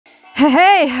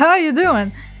Hey, how you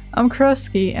doing? I'm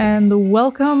Crowzski, and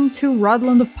welcome to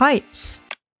Rodland of Pipes.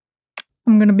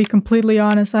 I'm gonna be completely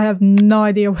honest, I have no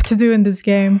idea what to do in this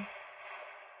game.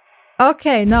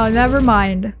 Okay, no, never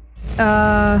mind.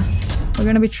 We're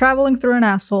gonna be traveling through an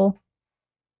asshole.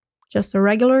 Just a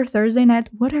regular Thursday night.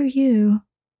 What are you?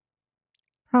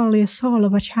 Probably a soul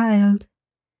of a child.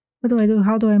 What do I do?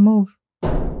 How do I move?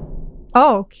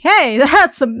 Okay,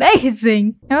 that's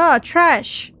amazing! Ah,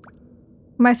 trash.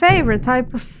 My favorite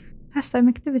type of pastime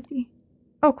activity.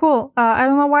 Oh, cool. I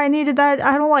don't know why I needed that.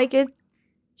 I don't like it.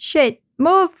 Shit.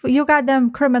 Move, you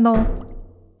goddamn criminal.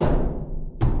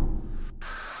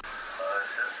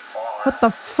 What the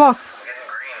fuck?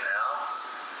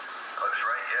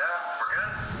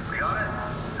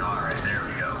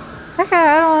 Okay,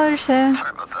 I don't understand. Sorry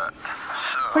about that. So,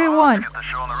 What do you want? let's get the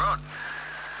show on the road.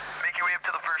 Make your way up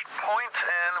to the first point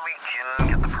and we can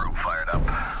get the probe fired up.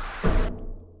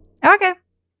 Okay.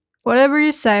 Whatever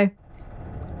you say.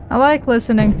 I like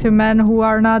listening to men who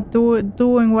are not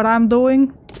doing what I'm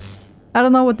doing. I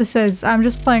don't know what this is. I'm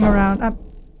just playing around.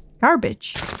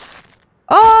 Garbage.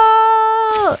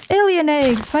 Oh! Alien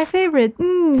eggs! My favorite.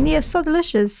 Yes, so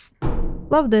delicious.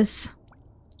 Love this.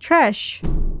 Trash.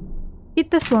 Eat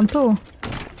this one too.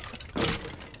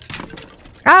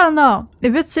 I don't know.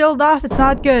 If it's sealed off, it's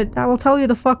not good. I will tell you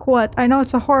the fuck what. I know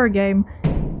it's a horror game.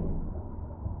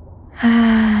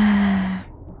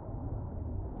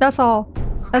 That's all.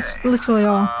 That's literally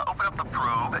all. Open up the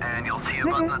probe and you'll see a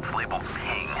button that's labeled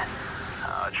ping.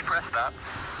 Just press that.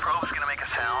 Probe's gonna make a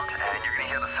sound and you're gonna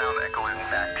hear the sound echoing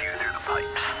back to you through the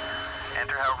pipes.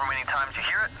 Enter however many times you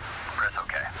hear it, press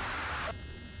OK.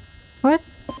 What?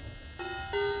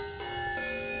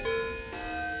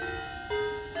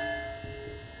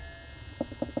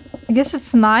 I guess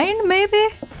it's 9, maybe?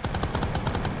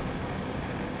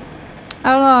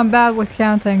 I don't know, I'm bad with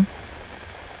counting.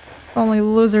 Only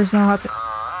losers know how to...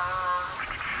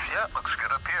 Yeah, looks good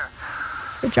up here.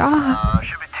 Good job.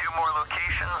 Should be 2 more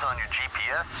locations on your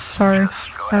GPS. Sorry, I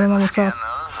don't know what's up. Those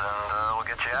and we'll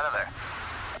get you out of there.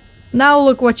 Now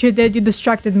look what you did, you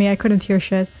distracted me, I couldn't hear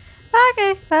shit.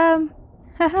 Okay,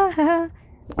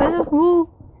 ooh.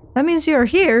 That means you're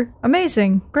here.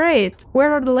 Amazing, great.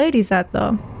 Where are the ladies at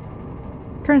though?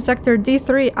 Current sector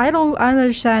D3, I don't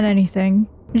understand anything.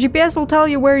 GPS will tell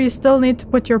you where you still need to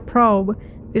put your probe.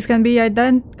 This can be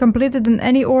completed in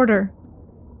any order.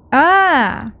 So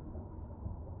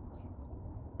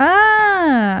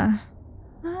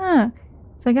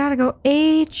I gotta go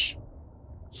H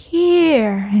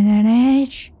here and then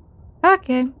H.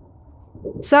 Okay.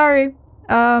 Sorry.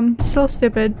 So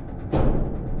stupid.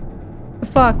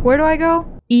 Fuck, where do I go?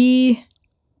 E2.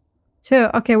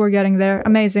 Okay, we're getting there.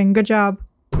 Amazing. Good job.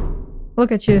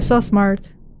 Look at you, so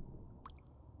smart.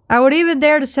 I would even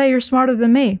dare to say you're smarter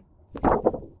than me.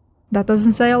 That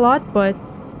doesn't say a lot, but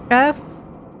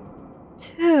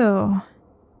F2.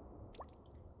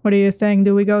 What do you think?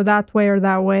 Do we go that way or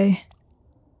that way?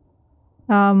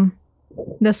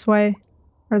 This way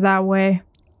or that way?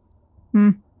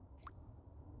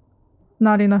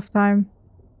 Not enough time.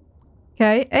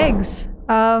 Okay, eggs.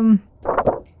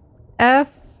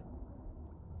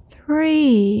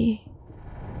 F3.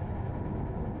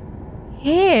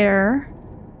 Hair?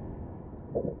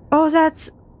 Oh, that's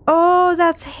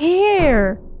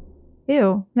hair.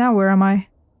 Ew, now where am I?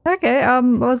 Okay,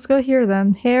 let's go here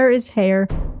then. Hair is hair.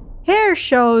 Hair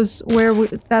shows where we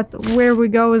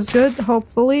go is good,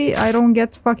 hopefully. I don't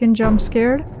get fucking jump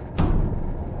scared.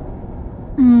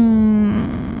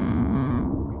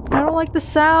 I don't like the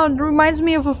sound. It reminds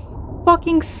me of a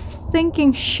fucking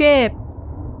sinking ship.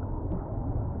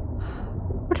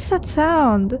 What is that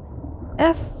sound?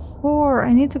 F4.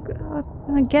 I need to I'm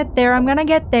gonna get there. I'm gonna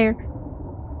get there.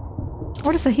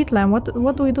 What is a heat lamp? What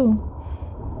do we do?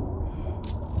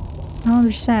 I don't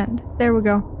understand. There we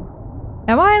go.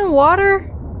 Am I in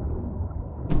water?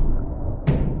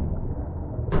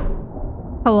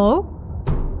 Hello?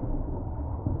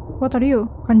 What are you?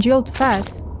 Congealed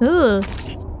fat. Ugh.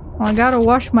 Well, I gotta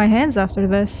wash my hands after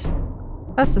this.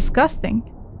 That's disgusting.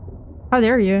 How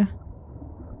dare you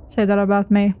say that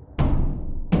about me?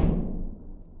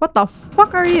 What the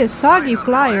fuck are you? Soggy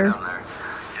flyer. Yeah,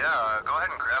 go ahead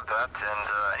and grab that and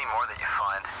any more that you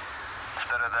find. It's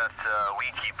better that we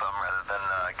keep them rather than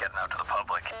getting out to the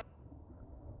public.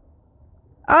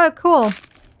 Oh, cool.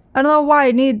 I don't know why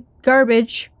I need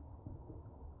garbage.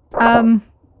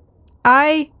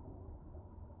 I3.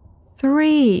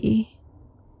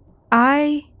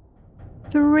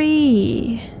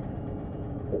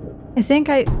 I think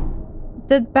I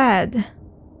did bad.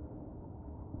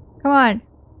 Come on.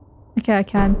 Okay, I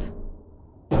can't.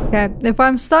 Okay, if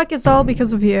I'm stuck, it's all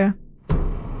because of you.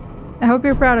 I hope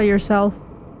you're proud of yourself.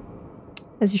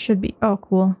 As you should be. Oh,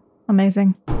 cool.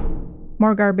 Amazing.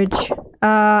 More garbage.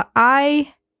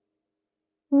 I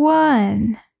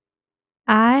won.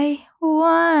 I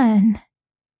won.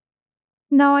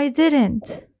 No, I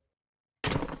didn't.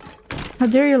 How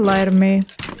dare you lie to me?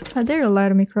 How dare you lie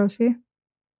to me, Crowzski?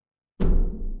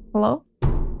 Hello?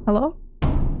 Hello?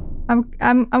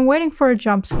 I'm waiting for a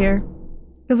jump scare.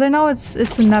 Because I know it's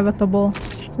inevitable.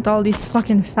 With all these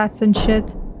fucking fats and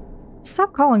shit.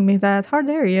 Stop calling me that. How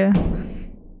dare you?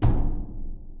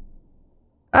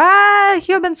 Ah!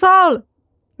 Human soul!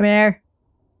 Come here.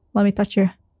 Let me touch you.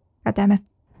 God damn it.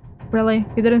 Really?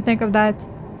 You didn't think of that?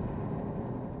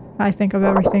 I think of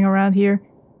everything around here.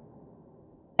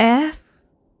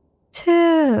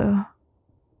 F2.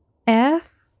 F2.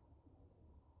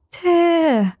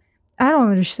 I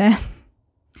don't understand.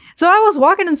 So I was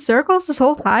walking in circles this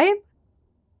whole time?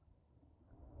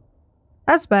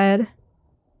 That's bad.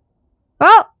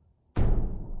 Well!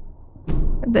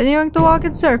 Continuing to walk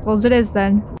in circles, it is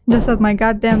then. Just that my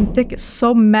goddamn dick is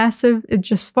so massive, it's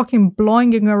just fucking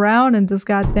blowing around in this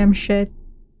goddamn shit.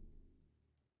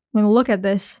 I mean, look at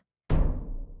this.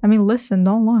 I mean, listen,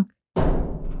 don't look.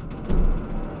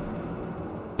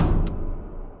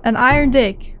 An iron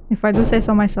dick, if I do say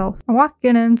so myself. I'm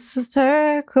walking in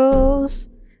circles.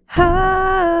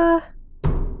 Ah,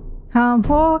 I'm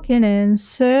walking in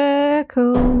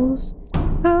circles.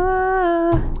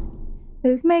 Ah,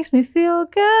 it makes me feel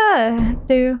good.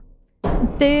 Do.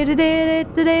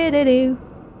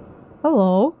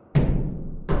 Hello.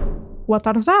 What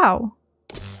are thou?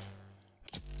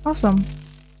 Awesome.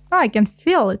 Oh, I can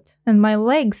feel it in my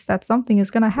legs that something is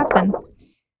gonna happen.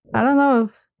 I don't know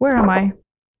if... Where am I?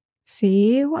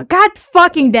 See? God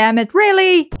fucking damn it,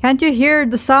 really? Can't you hear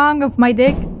the song of my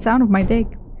dick? Sound of my dick.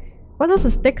 What does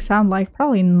this dick sound like?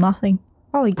 Probably nothing.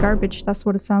 Probably garbage, that's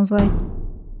what it sounds like.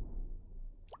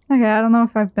 Okay, I don't know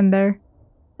if I've been there.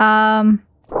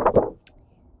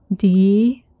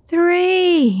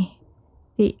 D3.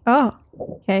 Oh,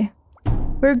 okay.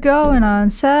 We're going on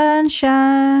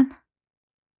sunshine.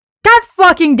 God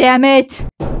fucking damn it!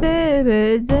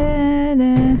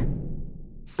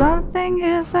 Something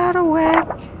is out of whack.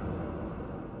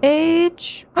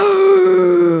 H.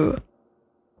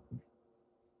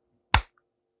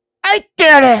 I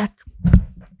did it!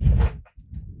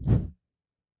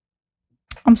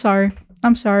 I'm sorry.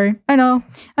 I'm sorry. I know.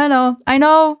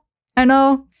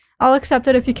 I'll accept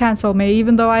it if you cancel me,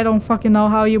 even though I don't fucking know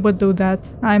how you would do that.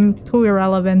 I'm too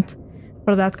irrelevant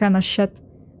for that kind of shit.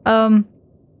 H1.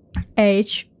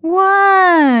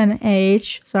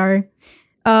 H. Sorry.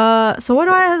 So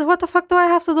what the fuck do I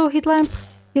have to do? Heat lamp?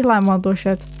 Heat lamp won't do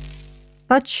shit.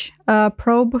 Touch.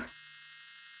 Probe.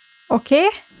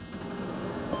 Okay.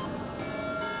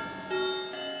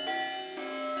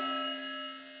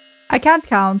 I can't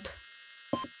count.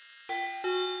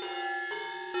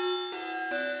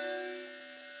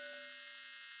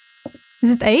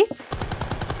 Is it 8?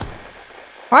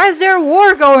 Why is there a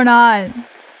war going on?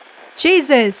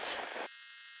 Jesus.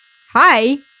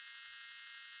 Hi.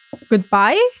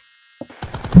 Goodbye?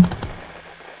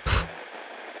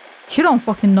 You don't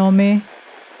fucking know me.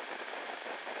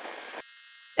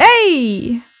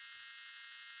 Hey!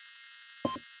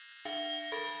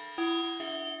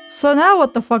 So now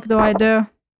what the fuck do I do?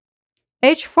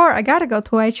 H4, I gotta go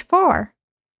to H4.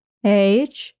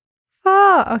 H4,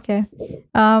 okay.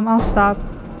 I'll stop.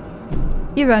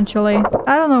 Eventually.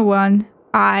 I don't know when.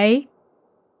 I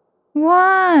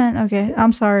won. Okay,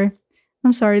 I'm sorry.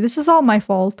 I'm sorry, this is all my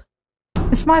fault.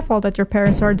 It's my fault that your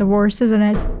parents are divorced, isn't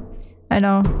it? I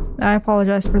know. I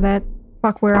apologize for that.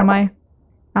 Fuck, where am I?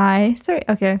 I3,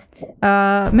 okay.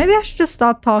 Maybe I should just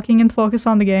stop talking and focus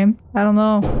on the game. I don't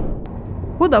know.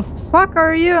 Who the fuck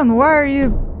are you and why are you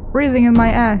breathing in my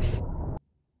ass?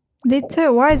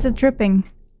 D2, why is it dripping?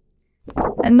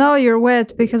 And no, you're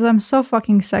wet because I'm so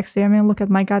fucking sexy. I mean, look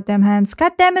at my goddamn hands.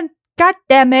 God damn it! God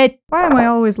damn it! Why am I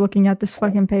always looking at this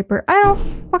fucking paper? I don't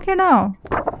fucking know.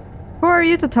 Who are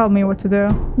you to tell me what to do?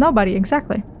 Nobody,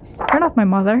 exactly. You're not my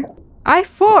mother.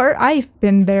 I4, I've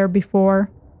been there before.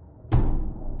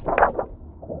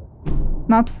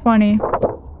 Not funny.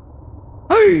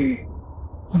 Oh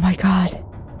my god.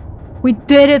 We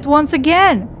did it once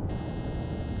again!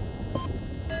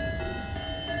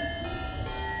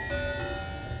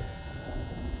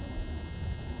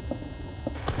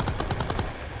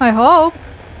 I hope.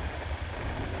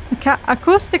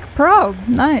 Acoustic probe.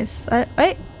 Nice.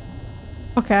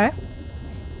 Okay.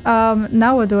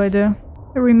 Now what do I do?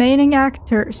 The remaining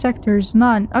sectors,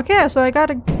 none. Okay, so I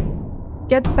gotta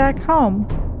get back home.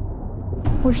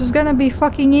 Which is gonna be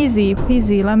fucking easy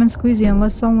peasy, lemon squeezy,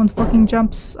 unless someone fucking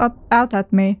jumps out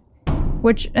at me.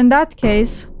 Which, in that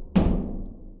case...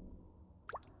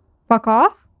 Fuck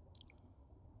off?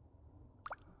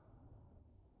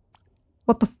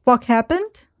 What the fuck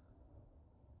happened?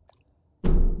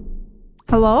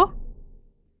 Hello?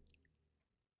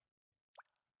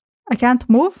 I can't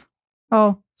move?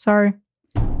 Oh, sorry.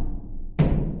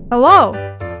 Hello?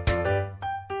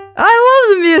 I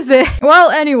love the music!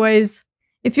 Well, anyways,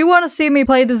 if you want to see me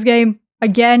play this game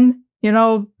again, you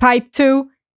know, Pipe 2,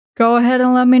 go ahead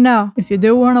and let me know. If you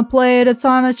do want to play it, it's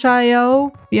on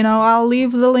itch.io. You know, I'll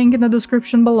leave the link in the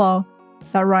description below.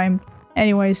 That rhymed.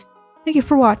 Anyways, thank you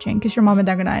for watching. Kiss your mom and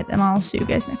dad good night, and I'll see you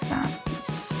guys next time.